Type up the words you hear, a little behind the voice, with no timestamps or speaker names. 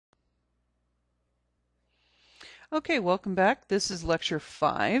Okay, welcome back. This is lecture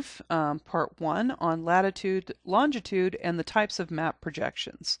 5, part 1 on latitude, longitude, and the types of map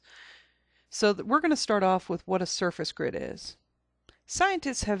projections. So we're going to start off with what a surface grid is.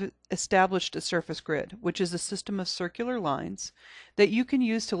 Scientists have established a surface grid, which is a system of circular lines that you can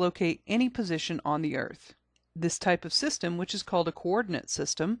use to locate any position on the Earth. This type of system, which is called a coordinate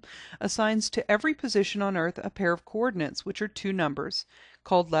system, assigns to every position on Earth a pair of coordinates, which are two numbers,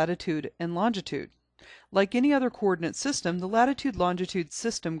 called latitude and longitude. Like any other coordinate system, the latitude-longitude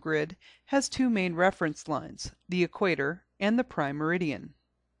system grid has two main reference lines, the equator and the prime meridian.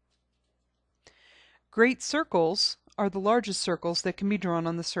 Great circles are the largest circles that can be drawn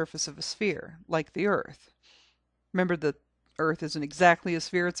on the surface of a sphere, like the Earth. Remember, the Earth isn't exactly a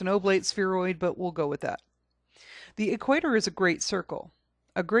sphere, it's an oblate spheroid, but we'll go with that. The equator is a great circle.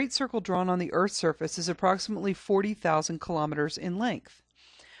 A great circle drawn on the Earth's surface is approximately 40,000 kilometers in length.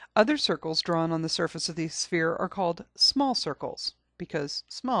 Other circles drawn on the surface of the sphere are called small circles, because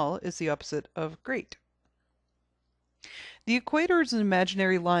small is the opposite of great. The equator is an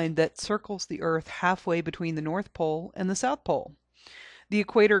imaginary line that circles the Earth halfway between the North Pole and the South Pole. The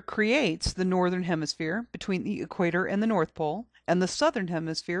equator creates the northern hemisphere between the equator and the North Pole, and the southern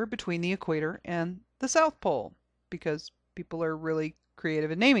hemisphere between the equator and the South Pole, because people are really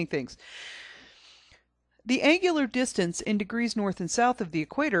creative in naming things. The angular distance in degrees north and south of the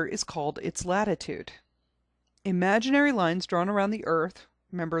equator is called its latitude. Imaginary lines drawn around the Earth,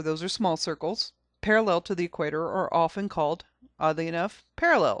 remember those are small circles, parallel to the equator are often called, oddly enough,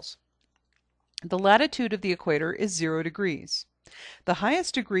 parallels. The latitude of the equator is 0 degrees. The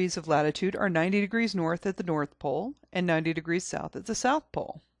highest degrees of latitude are 90 degrees north at the North Pole and 90 degrees south at the South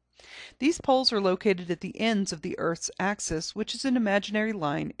Pole. These poles are located at the ends of the Earth's axis, which is an imaginary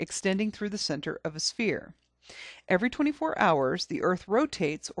line extending through the center of a sphere. Every 24 hours, the Earth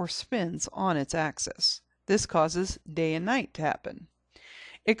rotates or spins on its axis. This causes day and night to happen.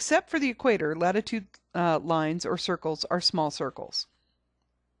 Except for the equator, latitude lines or circles are small circles.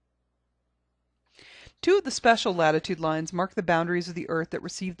 Two of the special latitude lines mark the boundaries of the Earth that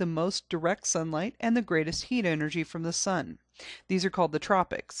receive the most direct sunlight and the greatest heat energy from the sun. These are called the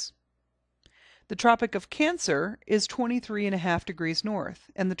tropics. The Tropic of Cancer is 23.5 degrees north,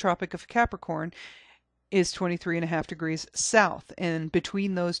 and the Tropic of Capricorn is 23.5 degrees south. And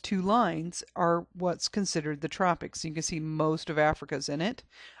between those two lines are what's considered the tropics. You can see most of Africa is in it,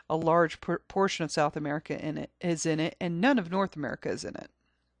 a large portion of South America is in it, and none of North America is in it.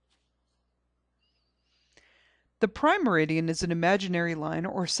 The prime meridian is an imaginary line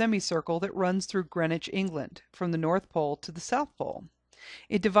or semicircle that runs through Greenwich, England, from the North Pole to the South Pole.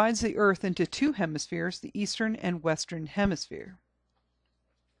 It divides the Earth into two hemispheres, the eastern and western hemisphere.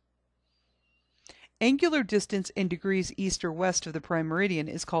 Angular distance in degrees east or west of the prime meridian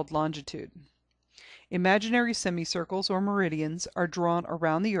is called longitude. Imaginary semicircles or meridians are drawn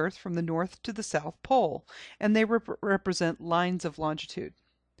around the Earth from the North to the South Pole, and they represent lines of longitude.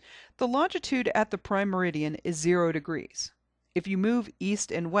 The longitude at the prime meridian is 0 degrees. If you move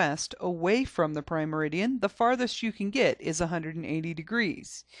east and west away from the prime meridian, the farthest you can get is 180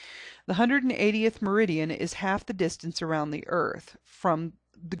 degrees. The 180th meridian is half the distance around the Earth from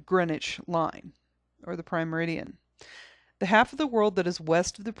the Greenwich line, or the prime meridian. The half of the world that is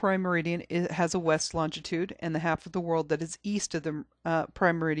west of the prime meridian has a west longitude, and the half of the world that is east of the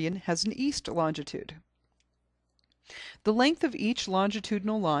prime meridian has an east longitude. The length of each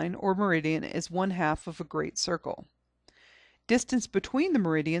longitudinal line or meridian is 1/2 of a great circle. Distance between the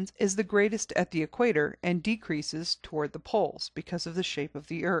meridians is the greatest at the equator and decreases toward the poles because of the shape of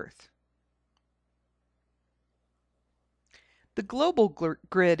the Earth. The global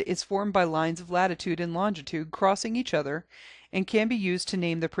grid is formed by lines of latitude and longitude crossing each other and can be used to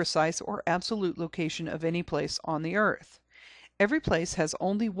name the precise or absolute location of any place on the Earth. Every place has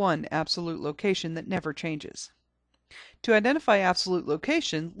only one absolute location that never changes. To identify absolute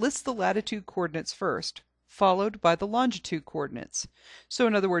location, list the latitude coordinates first, followed by the longitude coordinates. So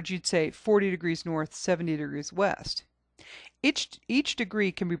in other words, you'd say 40 degrees north, 70 degrees west. Each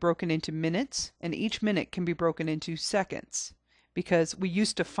degree can be broken into minutes, and each minute can be broken into seconds, because we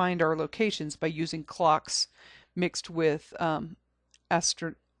used to find our locations by using clocks mixed with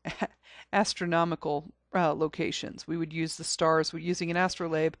astronomical locations. We would use the stars using an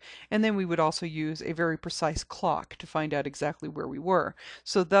astrolabe, and then we would also use a very precise clock to find out exactly where we were.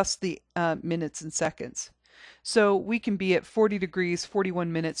 So thus the minutes and seconds. So we can be at 40 degrees,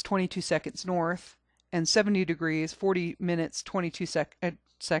 41 minutes, 22 seconds north, and 70 degrees, 40 minutes, 22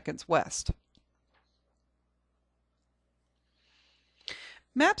 seconds west.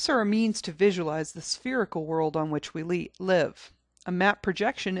 Maps are a means to visualize the spherical world on which we live. A map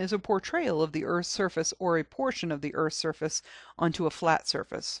projection is a portrayal of the Earth's surface or a portion of the Earth's surface onto a flat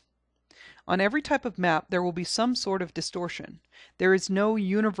surface. On every type of map, there will be some sort of distortion. There is no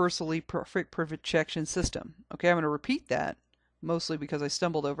universally perfect projection system. Okay, I'm going to repeat that, mostly because I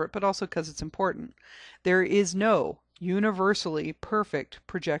stumbled over it, but also because it's important. There is no universally perfect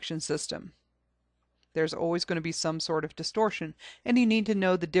projection system. There's always going to be some sort of distortion, and you need to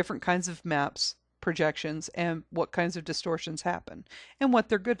know the different kinds of maps, projections, and what kinds of distortions happen, and what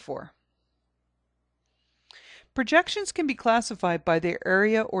they're good for. Projections can be classified by their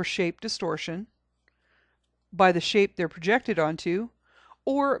area or shape distortion, by the shape they're projected onto,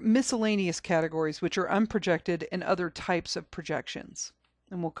 or miscellaneous categories, which are unprojected and other types of projections.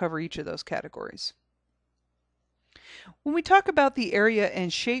 And we'll cover each of those categories. When we talk about the area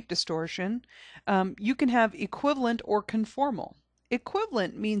and shape distortion, you can have equivalent or conformal.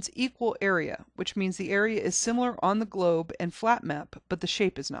 Equivalent means equal area, which means the area is similar on the globe and flat map, but the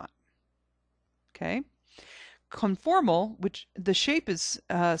shape is not. Okay? Conformal, which the shape is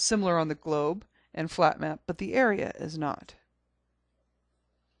similar on the globe and flat map, but the area is not.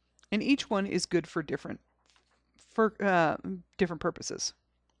 And each one is good for different purposes.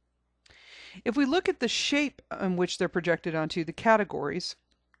 If we look at the shape in which they're projected onto, the categories,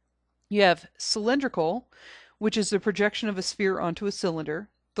 you have cylindrical, which is the projection of a sphere onto a cylinder.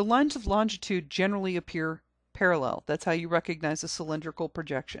 The lines of longitude generally appear parallel. That's how you recognize a cylindrical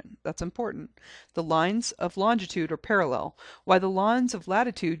projection. That's important. The lines of longitude are parallel, while the lines of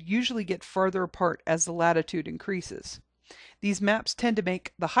latitude usually get farther apart as the latitude increases. These maps tend to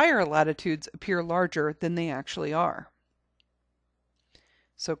make the higher latitudes appear larger than they actually are.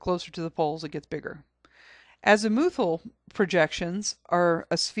 So closer to the poles, it gets bigger. Azimuthal projections are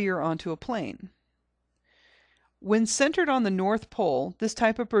a sphere onto a plane. When centered on the North Pole, this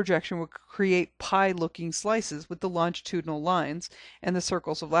type of projection will create pie-looking slices with the longitudinal lines and the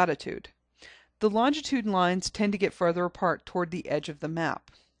circles of latitude. The longitude lines tend to get farther apart toward the edge of the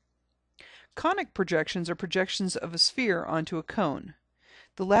map. Conic projections are projections of a sphere onto a cone.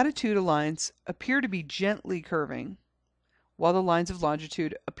 The latitude lines appear to be gently curving, while the lines of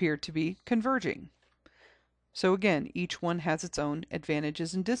longitude appear to be converging. So again, each one has its own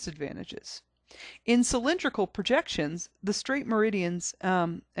advantages and disadvantages. In cylindrical projections, the straight meridians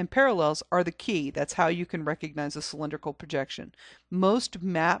and parallels are the key. That's how you can recognize a cylindrical projection. Most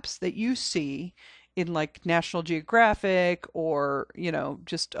maps that you see in like National Geographic or,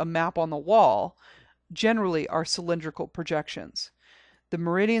 just a map on the wall generally are cylindrical projections. The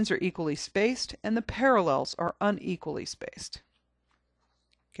meridians are equally spaced and the parallels are unequally spaced.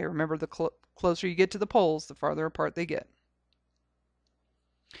 Okay, remember the closer you get to the poles, the farther apart they get.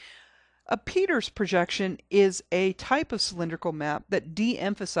 A Peters projection is a type of cylindrical map that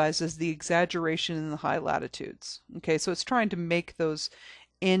de-emphasizes the exaggeration in the high latitudes. Okay, so it's trying to make those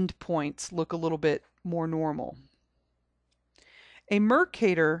end points look a little bit more normal. A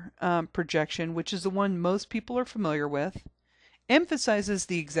Mercator projection, which is the one most people are familiar with, emphasizes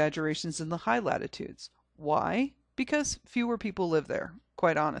the exaggerations in the high latitudes. Why? Because fewer people live there,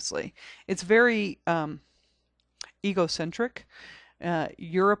 quite honestly. It's very egocentric.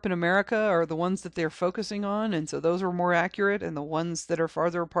 Europe and America are the ones that they're focusing on, and so those are more accurate, and the ones that are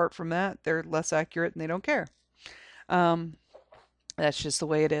farther apart from that, they're less accurate and they don't care. That's just the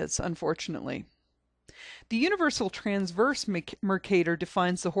way it is, unfortunately. The universal transverse Mercator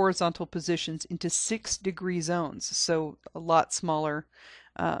defines the horizontal positions into 6-degree zones, so a lot smaller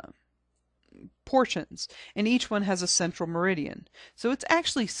portions, and each one has a central meridian. So it's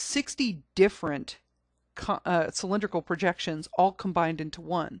actually 60 different cylindrical projections all combined into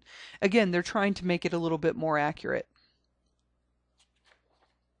one. Again, they're trying to make it a little bit more accurate.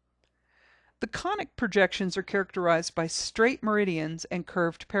 The conic projections are characterized by straight meridians and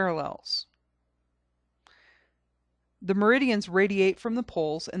curved parallels. The meridians radiate from the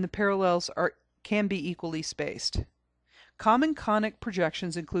poles and the parallels can be equally spaced. Common conic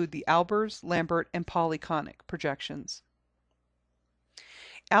projections include the Albers, Lambert, and polyconic projections.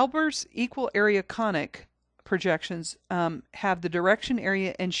 Albers equal area conic projections have the direction,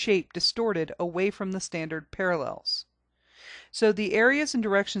 area, and shape distorted away from the standard parallels. So the areas and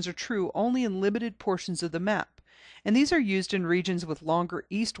directions are true only in limited portions of the map, and these are used in regions with longer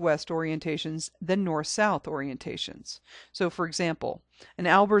east-west orientations than north-south orientations. So for example, an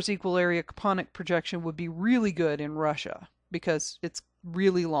Albers equal area conic projection would be really good in Russia because it's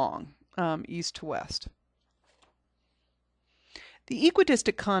really long, east to west. The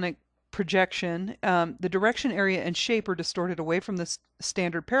equidistant conic projection, the direction, area, and shape are distorted away from the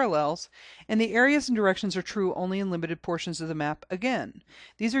standard parallels, and the areas and directions are true only in limited portions of the map again.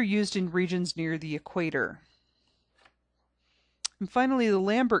 These are used in regions near the equator. And finally, the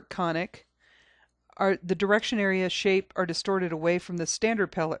Lambert conic, the direction, area, shape are distorted away from the standard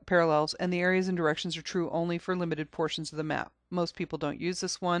parallels, and the areas and directions are true only for limited portions of the map. Most people don't use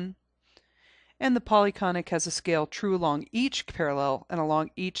this one. And the polyconic has a scale true along each parallel and along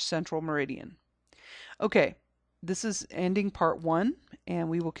each central meridian. Okay, this is ending part 1, and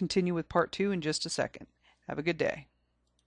we will continue with part 2 in just a second. Have a good day.